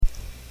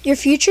Your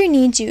future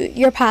needs you,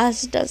 your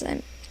past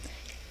doesn't.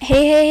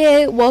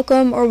 Hey,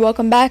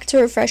 welcome back to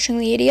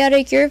Refreshingly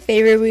Idiotic, your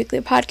favorite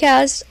weekly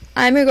podcast.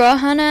 I'm your girl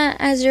Hannah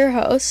as your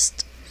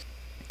host.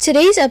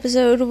 Today's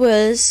episode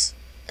was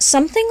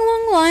something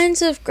along the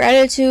lines of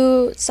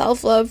gratitude,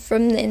 self-love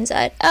from the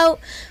inside out,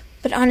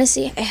 but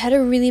honestly, I had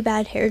a really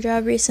bad hair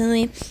job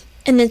recently,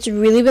 and it's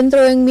really been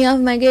throwing me off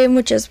my game,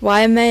 which is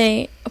why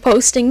my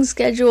posting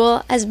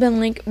schedule has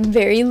been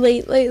very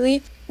late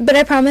lately. But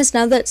I promise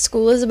now that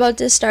school is about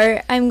to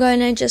start, I'm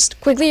going to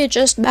just quickly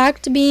adjust back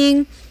to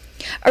being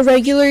a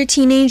regular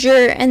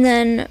teenager and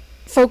then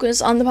focus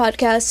on the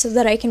podcast so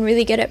that I can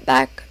really get it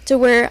back to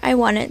where I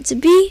want it to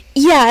be.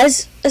 Yeah,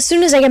 as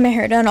soon as I get my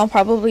hair done, I'll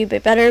probably be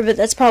better, but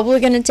that's probably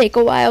going to take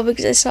a while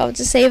because I still have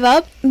to save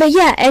up. But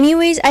yeah,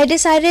 anyways, I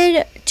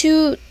decided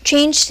to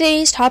change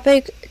today's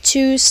topic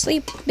to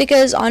sleep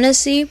because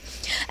honestly,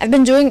 I've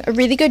been doing a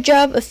really good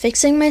job of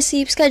fixing my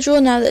sleep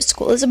schedule now that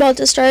school is about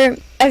to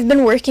start. I've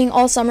been working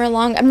all summer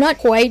long. I'm not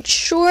quite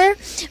sure,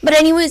 but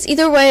anyways,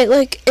 either way,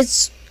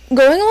 it's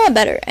going a lot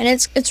better, and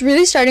it's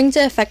really starting to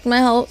affect my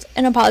health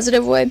in a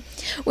positive way,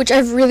 which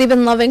I've really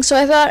been loving. So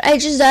I thought I'd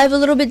just dive a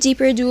little bit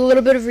deeper, do a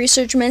little bit of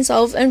research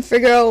myself, and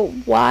figure out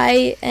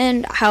why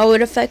and how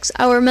it affects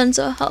our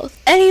mental health.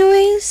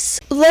 Anyways,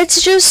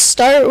 let's just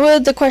start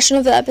with the question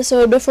of the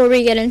episode before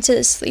we get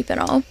into sleep and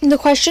all. The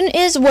question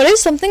is, what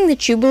is something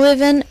that you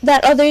believe in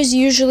that others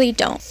usually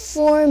don't?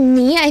 For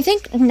me, I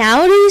think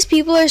nowadays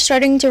people are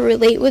starting to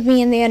relate with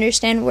me and they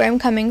understand where I'm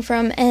coming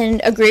from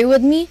and agree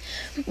with me.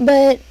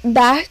 But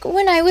back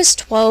when I was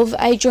 12,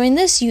 I joined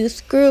this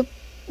youth group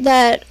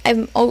that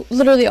I'm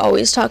literally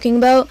always talking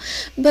about,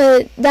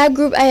 but that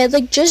group I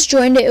had just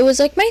joined it. It was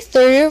my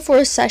third or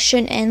fourth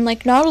session, and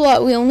not a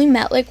lot. We only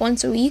met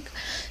once a week,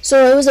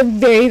 so I was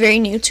very, very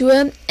new to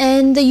it.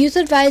 And the youth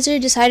advisor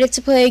decided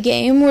to play a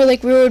game where we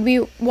would be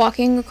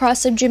walking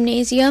across the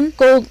gymnasium.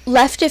 Go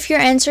left if your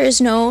answer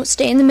is no,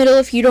 stay in the middle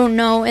if you don't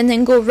know, and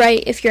then go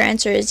right if your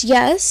answer is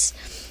yes.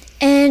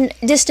 And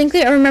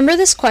distinctly, I remember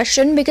this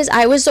question because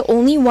I was the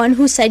only one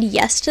who said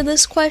yes to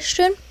this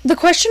question. The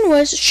question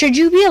was, should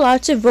you be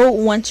allowed to vote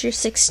once you're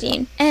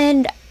 16?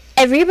 And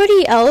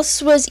everybody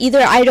else was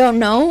either I don't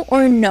know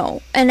or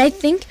no. And I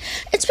think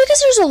it's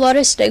because there's a lot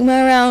of stigma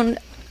around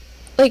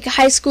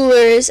high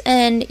schoolers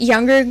and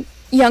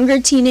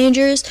younger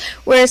teenagers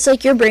where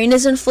it's your brain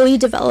isn't fully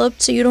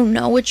developed, so you don't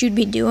know what you'd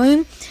be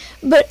doing.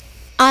 But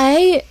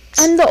I'm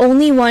the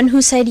only one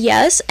who said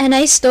yes, and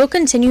I still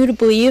continue to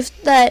believe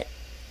that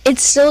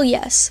it's still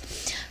yes.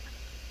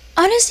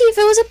 Honestly, if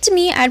it was up to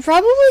me, I'd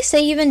probably say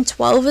even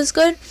 12 is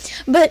good,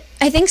 but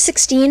I think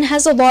 16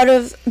 has a lot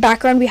of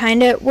background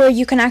behind it where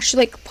you can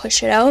actually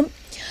push it out.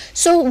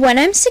 So when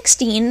I'm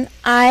 16,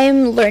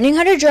 I'm learning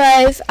how to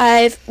drive.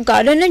 I've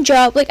gotten a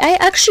job. I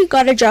actually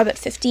got a job at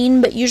 15,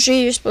 but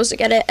usually you're supposed to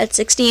get it at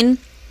 16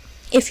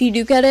 if you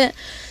do get it.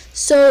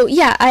 So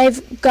yeah,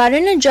 I've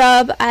gotten a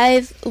job.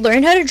 I've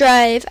learned how to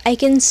drive. I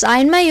can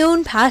sign my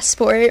own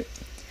passport.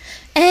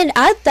 And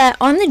at that,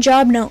 on the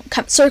job note,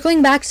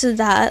 circling back to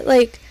that,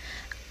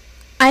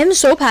 I'm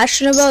so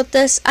passionate about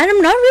this, and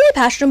I'm not really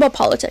passionate about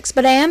politics,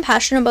 but I am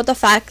passionate about the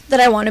fact that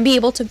I want to be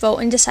able to vote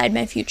and decide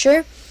my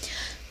future.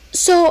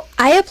 So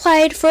I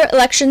applied for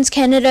Elections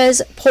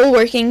Canada's poll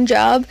working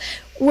job,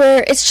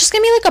 where it's just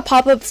going to be a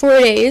pop-up 4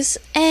 days,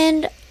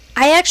 and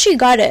I actually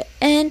got it.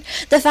 And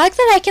the fact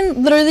that I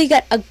can literally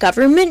get a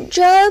government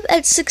job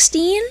at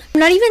 16, I'm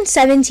not even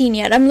 17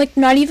 yet, I'm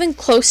not even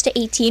close to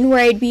 18 where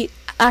I'd be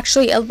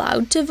actually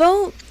allowed to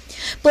vote,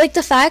 but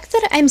the fact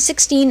that I'm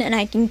 16 and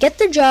I can get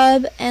the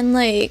job and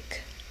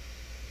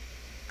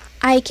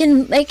I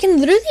can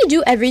literally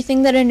do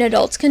everything that an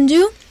adult can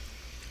do,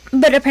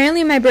 but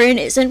apparently my brain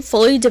isn't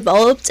fully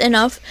developed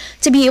enough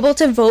to be able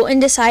to vote and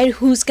decide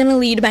who's gonna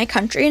lead my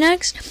country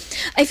next.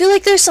 I feel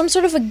there's some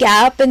sort of a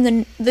gap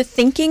in the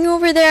thinking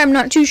over there. I'm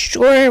not too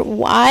sure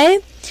why,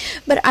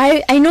 but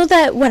I know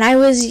that when I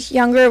was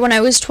younger, when I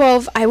was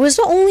 12, I was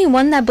the only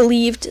one that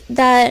believed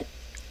that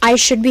I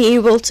should be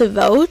able to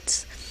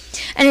vote,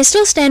 and I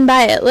still stand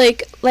by it.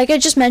 Like I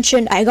just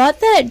mentioned, I got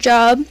that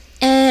job,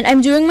 and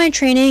I'm doing my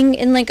training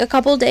in a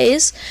couple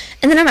days,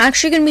 and then I'm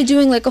actually going to be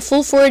doing a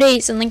full 4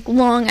 days and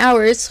long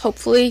hours,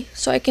 hopefully,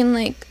 so I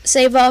can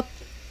save up,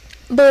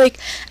 but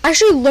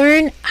actually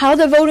learn how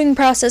the voting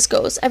process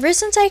goes. Ever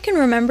since I can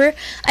remember,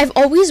 I've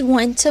always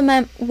went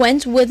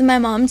with my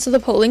mom to the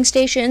polling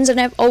stations,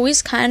 and I've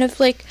always kind of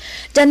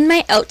done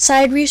my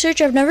outside research.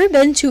 I've never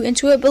been too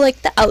into it,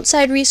 but the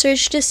outside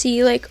research to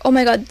see oh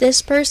my god,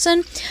 this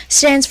person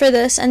stands for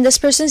this and this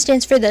person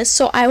stands for this,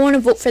 so I want to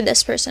vote for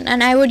this person.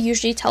 And I would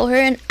usually tell her,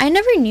 and I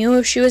never knew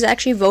if she was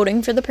actually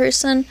voting for the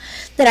person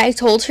that I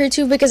told her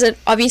to, because it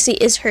obviously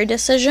is her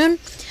decision,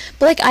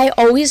 but I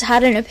always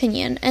had an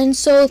opinion. And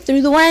so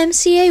through the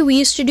YMCA, we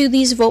used to do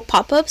these vote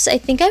pop-ups. I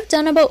think I've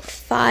done about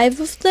 5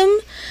 of them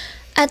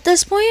at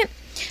this point,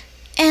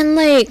 and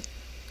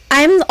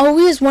I'm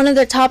always one of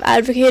the top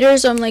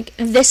advocators. I'm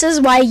this is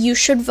why you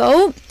should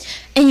vote,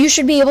 and you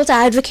should be able to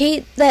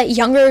advocate that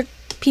younger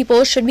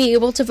people should be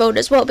able to vote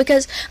as well,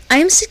 because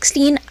I'm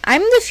 16,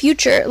 I'm the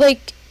future.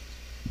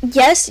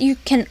 yes, you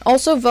can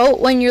also vote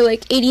when you're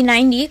like 80,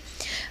 90,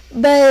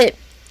 but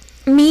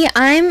me,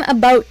 I'm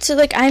about to,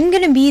 like, I'm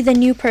gonna be the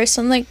new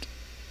person. Like,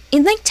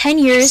 in like 10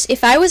 years,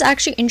 if I was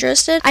actually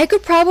interested, I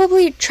could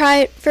probably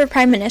try for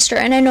prime minister.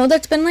 And I know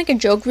that's been like a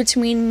joke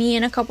between me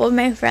and a couple of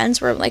my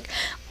friends where I'm like,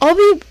 I'll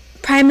be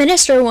prime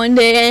minister one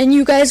day and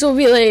you guys will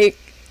be like,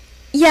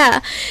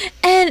 yeah.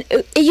 And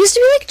it used to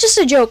be like just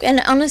a joke,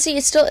 and honestly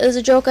it still is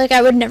a joke. Like,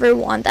 I would never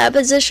want that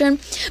position,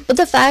 but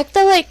the fact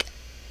that like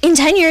in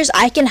 10 years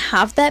I can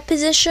have that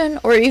position,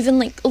 or even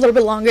like a little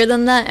bit longer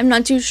than that, I'm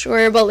not too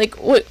sure about like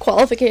what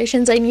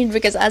qualifications I need,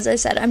 because as I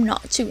said, I'm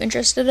not too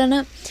interested in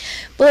it.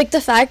 But like the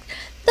fact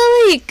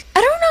that, like,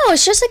 I don't know,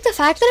 it's just like the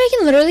fact that I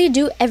can literally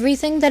do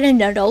everything that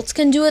an adult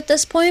can do at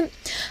this point.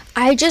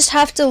 I just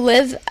have to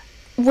live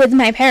with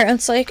my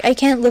parents. Like, I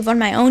can't live on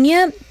my own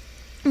yet,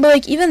 but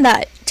like even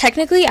that,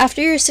 technically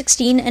after you're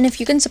 16 and if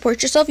you can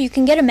support yourself, you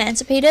can get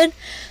emancipated,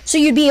 so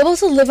you'd be able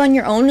to live on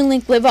your own and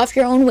like live off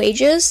your own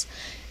wages.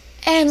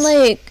 And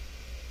like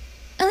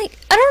I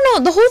don't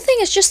know, the whole thing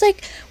is just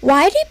like,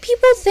 why do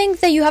people think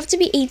that you have to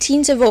be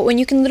 18 to vote when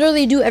you can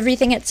literally do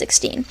everything at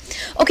 16?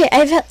 Okay,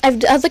 I've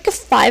had like a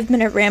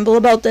 5-minute ramble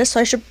about this,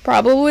 so I should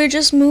probably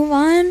just move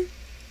on.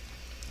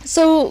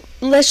 So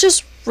let's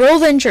just roll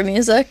the intro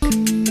music.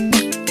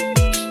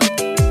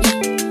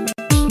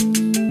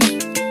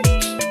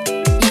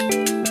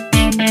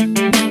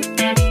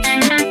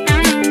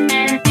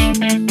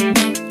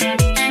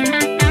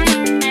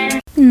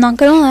 Not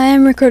gonna lie,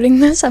 I'm recording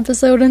this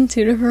episode in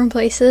 2 different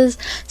places,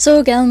 so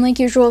again, like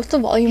usual, if the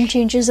volume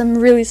changes, I'm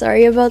really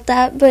sorry about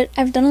that, but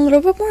I've done a little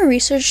bit more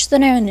research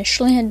than I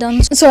initially had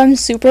done, so I'm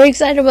super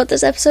excited about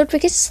this episode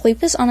because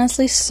sleep is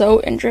honestly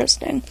so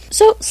interesting.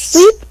 So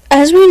sleep,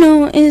 as we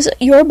know, is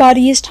your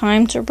body's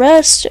time to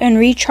rest and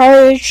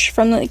recharge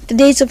from like the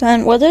day's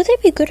event, whether they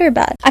be good or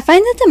bad. I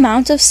find that the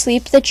amount of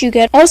sleep that you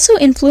get also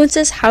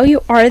influences how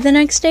you are the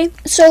next day.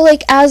 So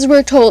like, as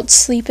we're told,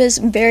 sleep is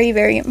very,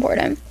 very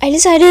important. I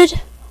decided,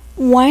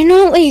 why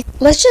not, like,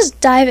 let's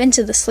just dive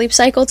into the sleep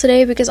cycle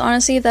today, because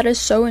honestly that is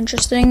so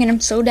interesting and I'm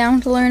so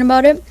down to learn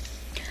about it.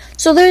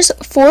 So there's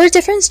 4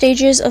 different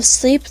stages of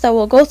sleep that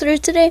we'll go through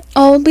today.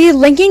 I'll be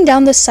linking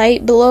down the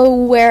site below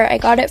where I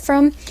got it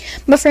from,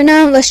 but for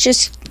now let's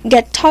just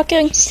get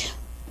talking.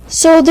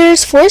 So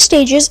there's 4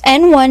 stages: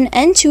 N1,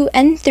 N2,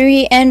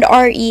 N3, and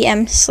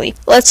REM sleep.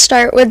 Let's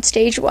start with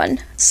stage 1.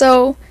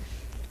 So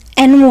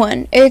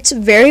N1, it's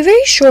very,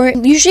 very short,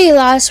 usually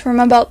lasts from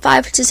about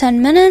 5 to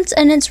 10 minutes,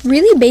 and it's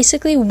really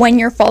basically when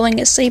you're falling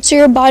asleep. So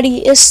your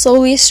body is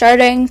slowly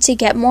starting to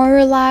get more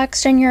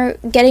relaxed and you're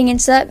getting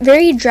into that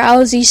very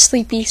drowsy,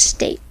 sleepy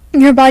state.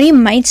 Your body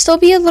might still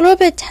be a little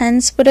bit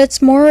tense, but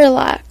it's more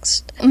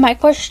relaxed. My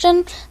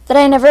question that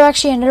I never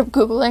actually ended up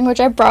Googling, which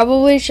I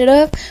probably should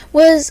have,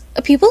 was,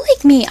 people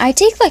like me, I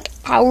take like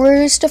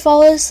hours to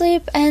fall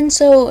asleep, and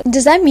so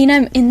does that mean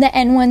I'm in the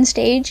N1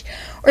 stage?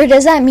 Or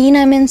does that mean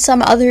I'm in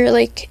some other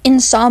like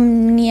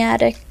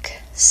insomniatic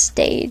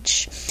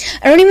stage?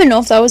 I don't even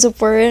know if that was a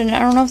word, and I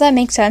don't know if that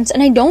makes sense,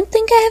 and I don't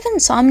think I have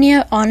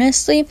insomnia,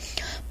 honestly,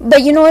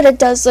 but you know what it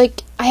does,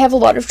 like, I have a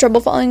lot of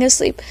trouble falling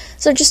asleep,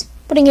 so just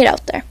putting it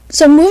out there.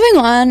 So moving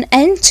on,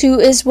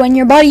 N2 is when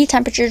your body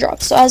temperature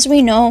drops. So as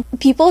we know,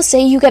 people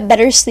say you get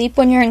better sleep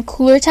when you're in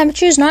cooler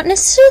temperatures, not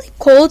necessarily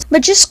cold,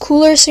 but just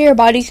cooler, so your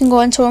body can go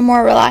into a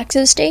more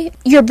relaxed state.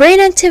 Your brain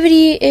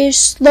activity is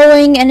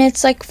slowing and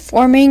it's like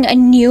forming a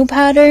new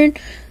pattern,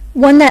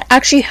 one that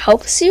actually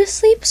helps you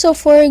sleep. So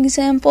for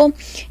example,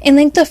 in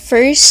like the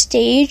first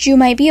stage, you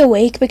might be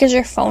awake because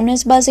your phone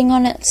is buzzing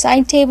on its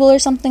side table or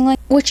something like,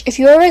 which if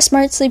you're a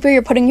smart sleeper,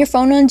 you're putting your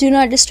phone on do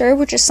not disturb,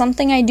 which is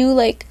something I do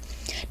like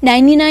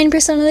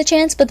 99% of the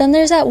chance, but then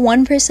there's that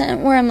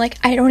 1% where I'm like,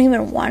 I don't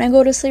even want to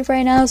go to sleep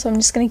right now, so I'm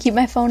just going to keep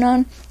my phone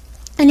on.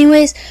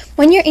 Anyways,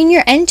 when you're in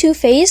your N2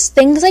 phase,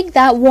 things like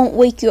that won't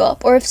wake you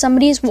up, or if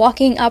somebody's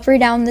walking up or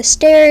down the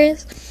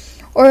stairs,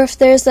 or if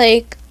there's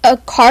like a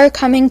car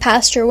coming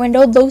past your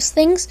window, those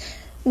things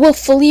will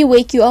fully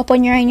wake you up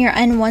when you're in your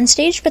N1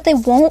 stage, but they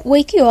won't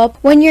wake you up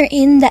when you're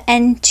in the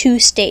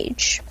N2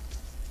 stage.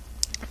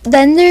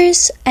 Then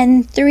there's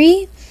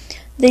N3,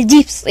 the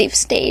deep sleep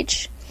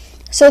stage.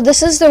 So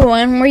this is the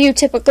one where you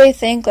typically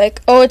think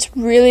like, oh, it's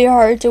really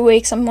hard to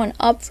wake someone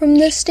up from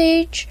this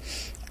stage.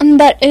 And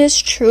that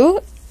is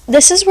true.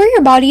 This is where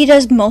your body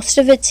does most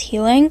of its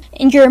healing,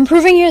 and you're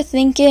improving your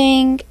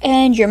thinking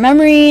and your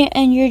memory,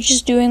 and you're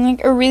just doing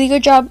like a really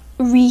good job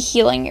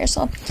re-healing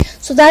yourself.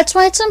 So that's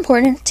why it's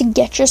important to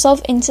get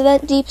yourself into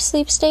that deep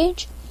sleep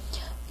stage.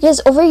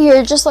 Because over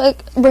here, just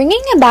like bringing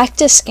it back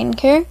to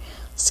skincare,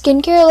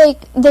 like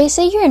they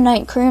say your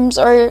night creams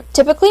are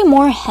typically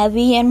more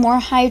heavy and more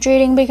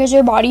hydrating because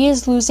your body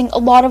is losing a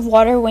lot of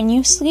water when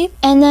you sleep.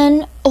 And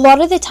then a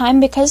lot of the time,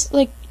 because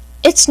like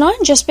it's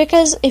not just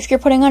because if you're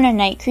putting on a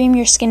night cream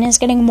your skin is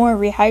getting more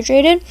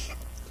rehydrated,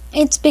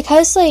 it's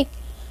because like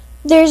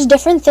there's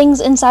different things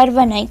inside of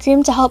a night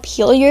cream to help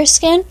heal your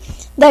skin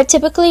that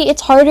typically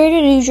it's harder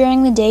to do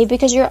during the day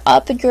because you're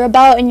up and you're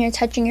about and you're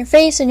touching your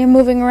face and you're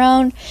moving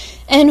around,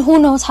 and who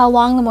knows how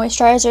long the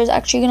moisturizer is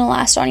actually going to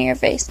last on your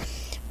face.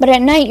 But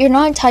at night, you're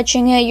not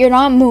touching it, you're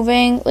not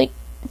moving. Like,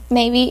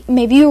 maybe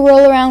you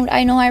roll around.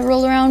 I know I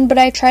roll around, but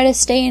I try to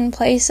stay in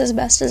place as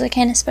best as I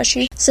can,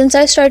 especially since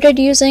I started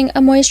using a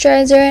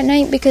moisturizer at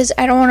night, because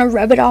I don't want to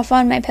rub it off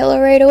on my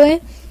pillow right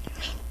away.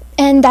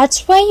 And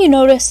that's why you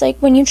notice, like,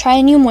 when you try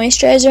a new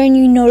moisturizer and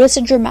you notice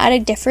a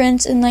dramatic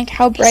difference in, like,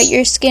 how bright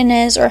your skin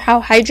is, or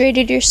how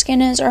hydrated your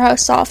skin is, or how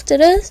soft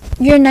it is,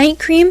 your night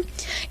cream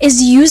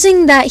is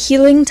using that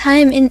healing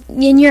time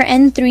in your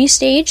N3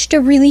 stage to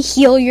really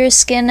heal your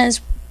skin as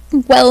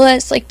well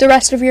as, like, the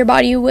rest of your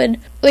body would,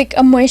 like,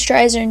 a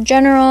moisturizer in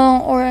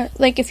general, or,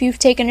 like, if you've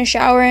taken a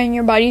shower and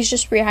your body's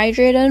just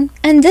rehydrated.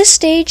 And this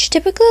stage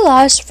typically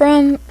lasts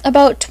from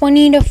about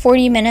 20 to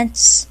 40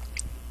 minutes.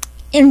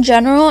 In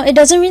general, it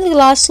doesn't really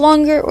last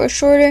longer or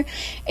shorter.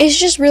 It's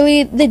just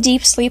really the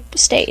deep sleep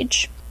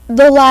stage.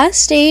 The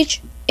last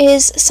stage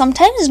is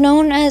sometimes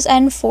known as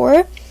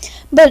N4,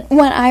 but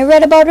when I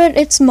read about it,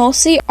 it's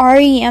mostly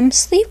REM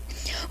sleep,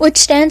 which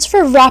stands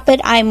for rapid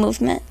eye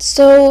movement.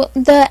 So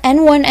the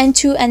N1,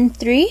 N2,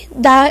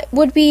 N3, that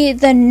would be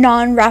the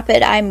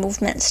non-rapid eye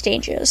movement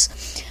stages.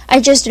 I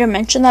just didn't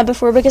mention that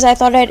before because I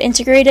thought I'd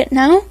integrate it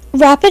now.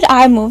 Rapid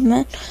eye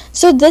movement.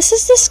 So this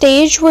is the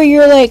stage where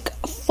you're, like,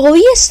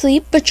 fully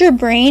asleep, but your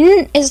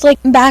brain is, like,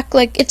 back,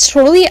 like, it's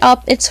totally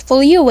up, it's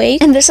fully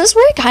awake. And this is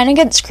where it kind of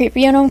gets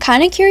creepy, and I'm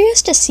kind of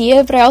curious to see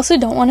it, but I also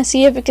don't want to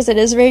see it because it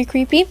is very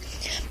creepy.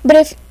 But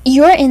if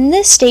you're in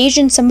this stage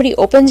and somebody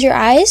opens your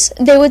eyes,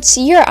 they would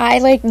see your eye,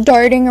 like,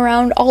 darting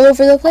around all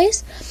over the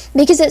place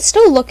because it's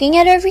still looking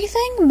at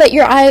everything, but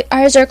your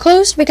eyes are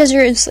closed because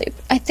you're asleep.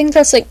 I think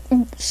that's, like,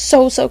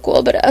 so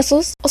cool, but also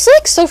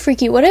like, so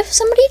freaky. What if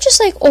somebody just,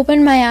 like,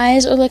 opened my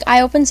eyes, or, like,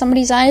 I opened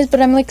somebody's eyes,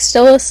 but I'm, like,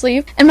 still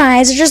asleep, and my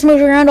eyes are just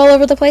moving around all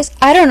over the place?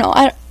 I don't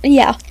know.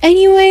 Yeah.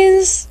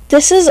 Anyways,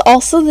 this is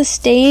also the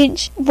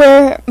stage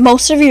where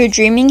most of your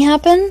dreaming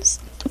happens.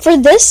 For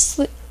this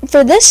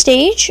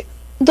stage,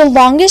 the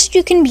longest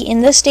you can be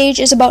in this stage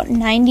is about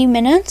 90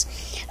 minutes.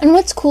 And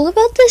what's cool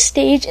about this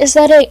stage is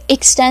that it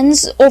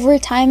extends over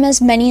time as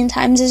many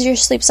times as your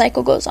sleep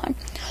cycle goes on.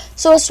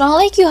 So it's not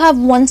like you have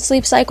one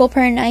sleep cycle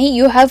per night,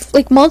 you have,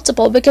 like,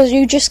 multiple, because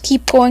you just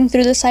keep going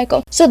through the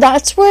cycle. So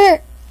that's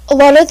where a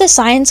lot of the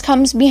science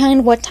comes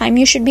behind what time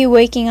you should be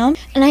waking up.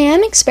 And I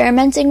am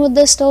experimenting with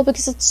this still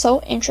because it's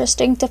so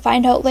interesting to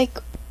find out, like,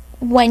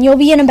 when you'll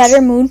be in a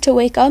better mood to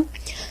wake up.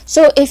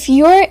 So if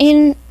you're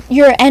in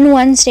your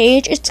N1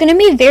 stage, it's going to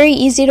be very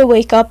easy to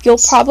wake up. You'll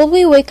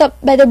probably wake up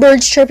by the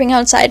birds chirping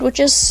outside, which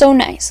is so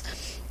nice.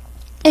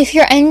 If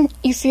you're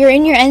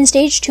in your N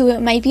stage 2,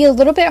 it might be a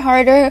little bit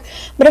harder,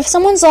 but if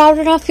someone's loud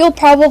enough, you'll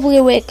probably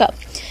wake up.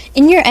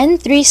 In your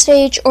N3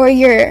 stage or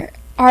your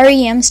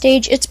REM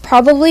stage, it's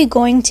probably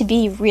going to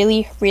be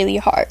really, really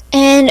hard.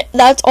 And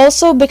that's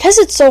also, because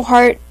it's so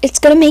hard, it's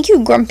going to make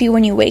you grumpy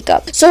when you wake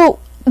up. So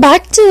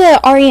back to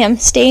the REM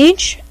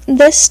stage.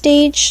 This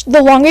stage,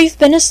 the longer you've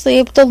been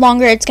asleep, the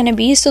longer it's going to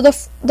be. So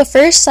the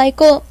first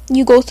cycle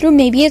you go through,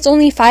 maybe it's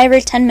only 5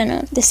 or 10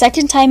 minutes. The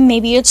second time,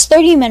 maybe it's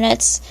 30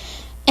 minutes.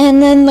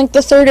 And then, like,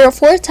 the third or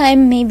fourth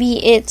time,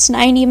 maybe it's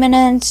 90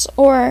 minutes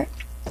or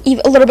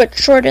even a little bit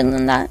shorter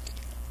than that.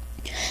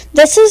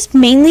 This is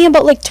mainly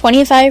about, like,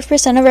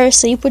 25% of our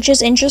sleep, which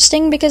is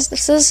interesting because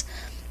this is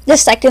the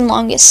second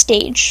longest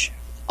stage.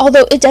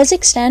 Although it does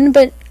extend,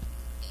 but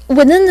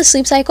within the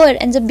sleep cycle, it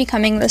ends up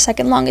becoming the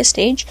second longest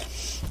stage.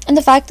 And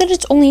the fact that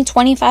it's only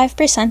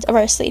 25% of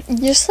our sleep.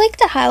 Just like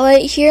to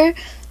highlight here,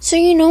 so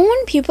you know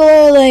when people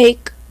are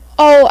like,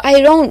 oh,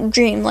 I don't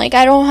dream, like,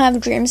 I don't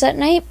have dreams at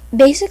night.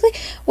 Basically,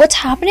 what's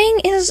happening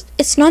is,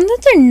 it's not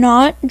that they're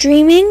not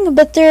dreaming,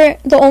 but the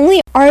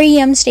only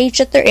REM stage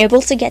that they're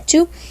able to get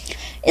to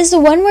is the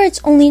one where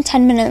it's only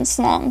 10 minutes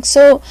long.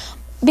 So,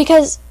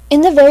 because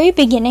in the very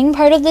beginning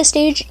part of the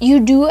stage, you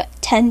do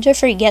tend to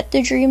forget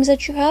the dreams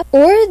that you have,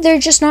 or they're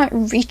just not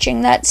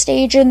reaching that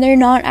stage, and they're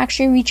not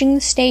actually reaching the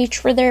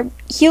stage where they're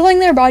healing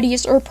their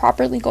bodies or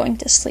properly going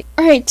to sleep.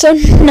 Alright, so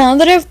now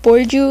that I've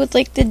bored you with,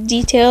 like, the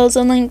details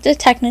and, like, the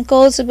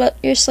technicals about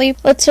your sleep,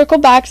 let's circle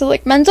back to,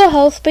 like, mental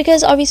health,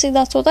 because obviously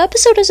that's what the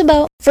episode is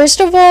about. First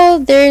of all,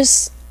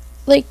 there's,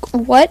 like,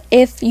 what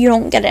if you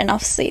don't get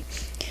enough sleep?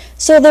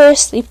 So there's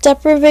sleep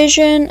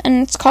deprivation,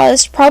 and it's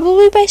caused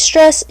probably by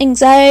stress,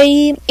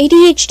 anxiety,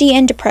 ADHD,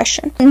 and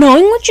depression.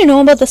 Knowing what you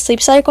know about the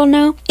sleep cycle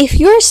now, if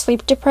you're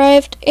sleep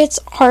deprived, it's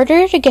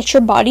harder to get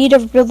your body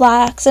to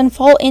relax and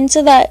fall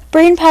into that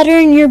brain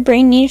pattern your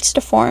brain needs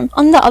to form.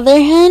 On the other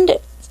hand,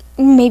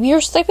 maybe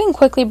you're sleeping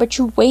quickly, but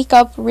you wake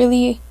up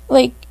really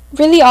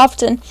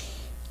often.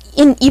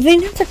 And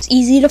even if it's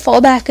easy to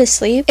fall back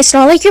asleep, it's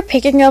not like you're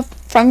picking up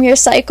from your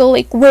cycle,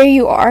 like, where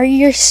you are.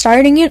 You're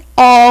starting it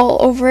all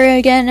over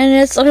again, and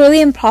it's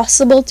literally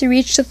impossible to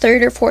reach the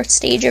third or fourth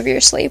stage of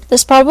your sleep.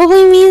 This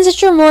probably means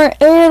that you're more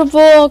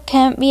irritable,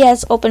 can't be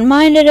as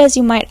open-minded as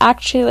you might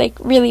actually, like,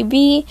 really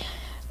be,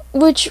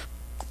 which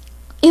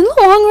in the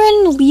long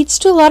run leads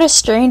to a lot of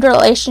strained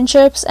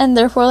relationships and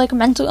therefore, like,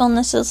 mental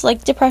illnesses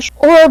like depression.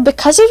 Or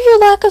because of your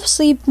lack of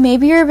sleep,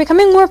 maybe you're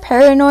becoming more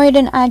paranoid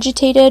and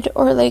agitated,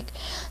 or, like,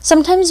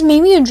 sometimes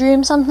maybe you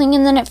dream something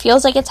and then it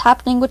feels like it's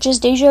happening, which is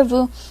deja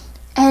vu.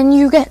 and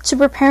you get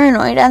super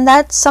paranoid, and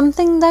that's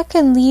something that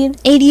can lead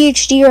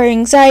ADHD or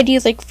anxiety,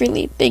 like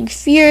really big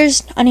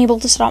fears, unable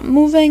to stop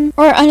moving,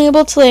 or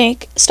unable to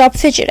like stop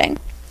fidgeting.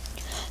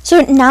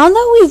 So now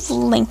that we've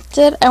linked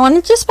it, I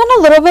wanted to spend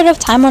a little bit of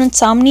time on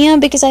insomnia,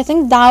 because I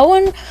think that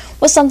one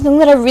was something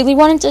that I really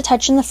wanted to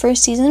touch in the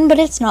first season, but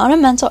it's not a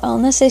mental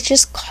illness, it's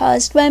just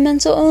caused by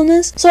mental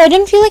illness. So I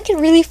didn't feel like it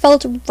really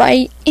felt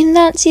right in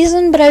that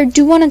season, but I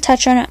do want to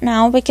touch on it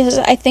now, because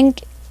I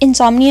think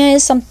insomnia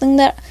is something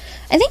that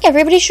I think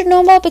everybody should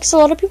know about, because a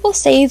lot of people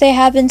say they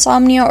have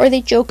insomnia or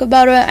they joke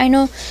about it. I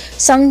know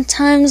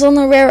sometimes on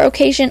the rare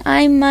occasion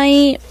I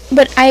might,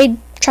 but I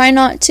try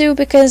not to,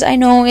 because I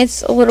know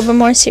it's a little bit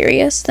more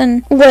serious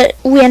than what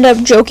we end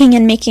up joking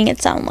and making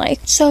it sound like.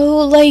 So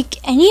like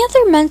any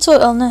other mental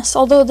illness,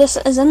 although this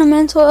isn't a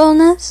mental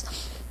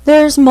illness,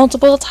 there's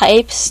multiple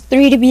types,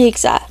 3 to be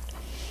exact.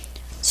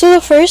 So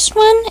the first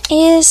one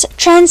is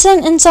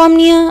transient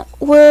insomnia,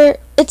 where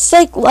it's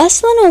like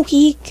less than a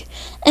week,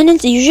 and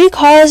it's usually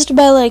caused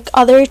by like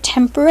other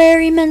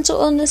temporary mental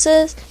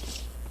illnesses.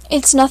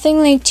 It's nothing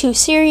like too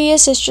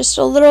serious, it's just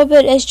a little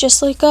bit, it's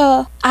just like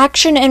a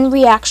action and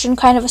reaction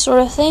kind of a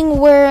sort of thing,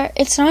 where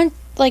it's not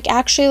like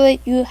actually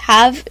like you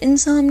have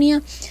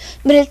insomnia,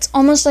 but it's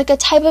almost like a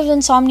type of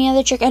insomnia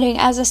that you're getting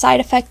as a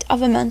side effect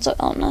of a mental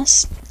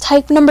illness.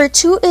 Type number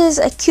 2 is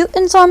acute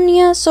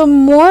insomnia, so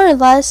more or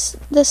less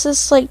this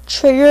is like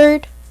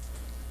triggered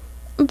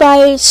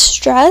by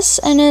stress,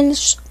 and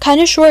it's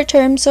kind of short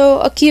term,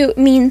 so acute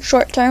means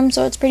short term,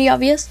 so it's pretty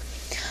obvious.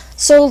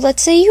 So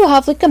let's say you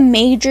have like a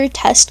major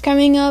test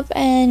coming up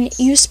and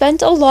you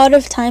spent a lot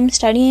of time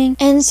studying,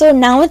 and so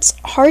now it's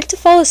hard to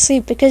fall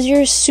asleep because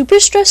you're super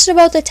stressed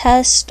about the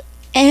test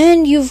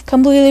and you've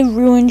completely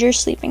ruined your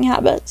sleeping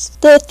habits.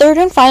 The third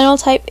and final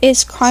type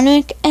is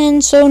chronic,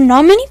 and so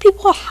not many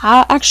people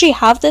actually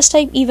have this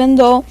type, even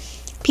though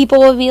people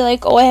will be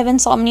like, oh, I have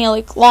insomnia,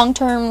 like long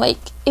term, like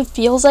it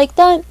feels like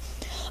that.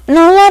 But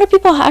not a lot of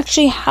people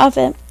actually have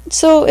it.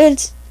 So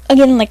it's,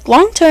 again, like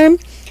long term,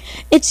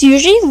 it's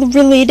usually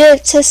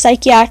related to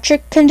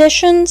psychiatric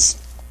conditions.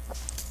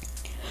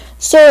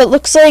 So it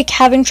looks like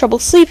having trouble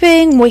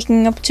sleeping,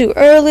 waking up too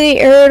early,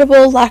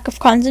 irritable, lack of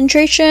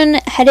concentration,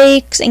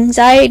 headaches,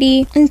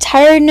 anxiety, and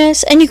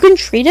tiredness. And you can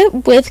treat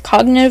it with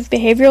cognitive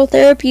behavioral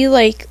therapy,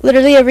 like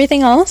literally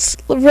everything else.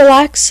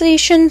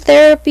 Relaxation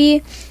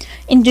therapy,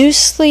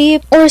 induced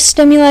sleep, or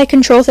stimuli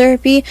control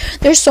therapy.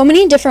 There's so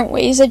many different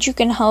ways that you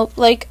can help.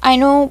 Like, I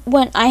know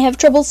when I have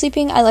trouble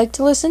sleeping, I like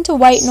to listen to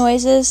white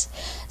noises.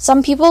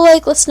 Some people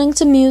like listening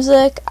to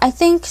music. I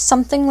think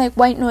something like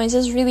white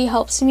noises really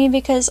helps me,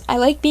 because I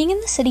like being in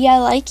the city. I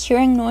like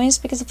hearing noise,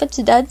 because if it's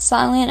dead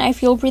silent, I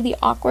feel really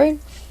awkward.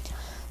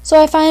 So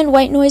I find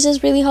white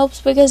noises really helps,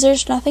 because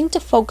there's nothing to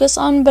focus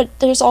on, but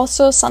there's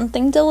also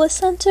something to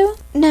listen to.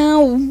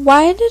 Now,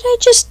 why did I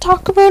just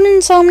talk about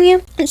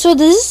insomnia? So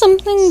this is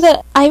something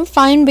that I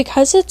find,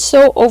 because it's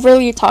so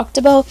overly talked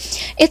about,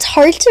 it's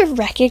hard to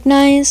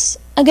recognize.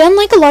 Again,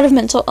 like a lot of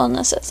mental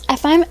illnesses,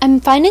 I'm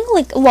finding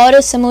like a lot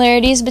of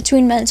similarities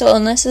between mental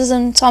illnesses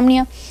and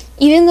insomnia,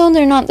 even though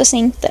they're not the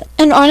same thing.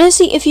 And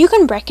honestly, if you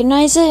can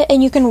recognize it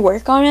and you can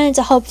work on it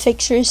to help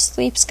fix your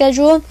sleep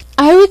schedule,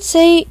 I would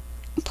say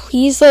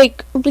please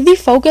like really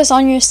focus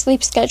on your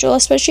sleep schedule,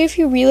 especially if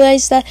you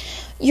realize that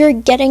you're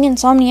getting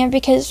insomnia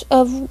because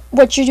of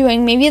what you're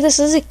doing. Maybe this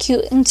is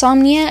acute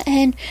insomnia,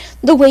 and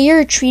the way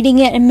you're treating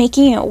it and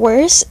making it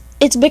worse,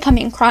 it's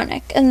becoming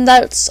chronic, and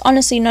that's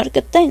honestly not a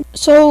good thing.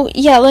 So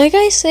yeah, like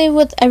I say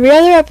with every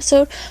other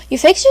episode, you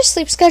fix your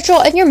sleep schedule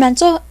and your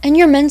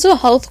mental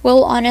health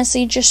will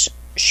honestly just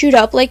shoot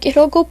up. Like,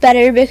 it'll go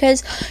better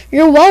because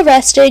you're well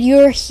rested,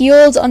 you're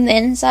healed on the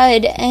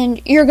inside,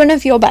 and you're gonna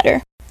feel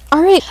better.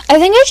 Alright, I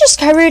think I just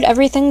covered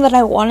everything that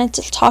I wanted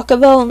to talk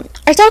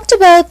about. I talked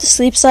about the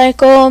sleep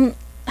cycle,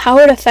 how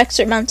it affects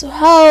your mental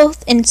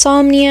health,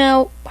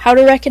 insomnia, how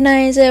to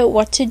recognize it,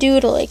 what to do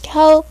to like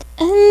help.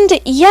 And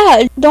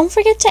yeah, don't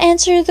forget to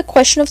answer the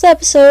question of the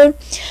episode,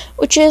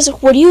 which is,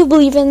 what do you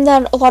believe in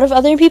that a lot of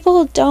other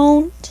people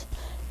don't?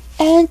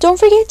 And don't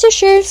forget to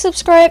share,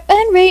 subscribe,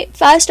 and rate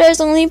 5 stars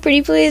only,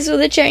 pretty please,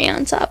 with a cherry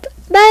on top.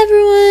 Bye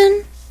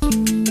everyone!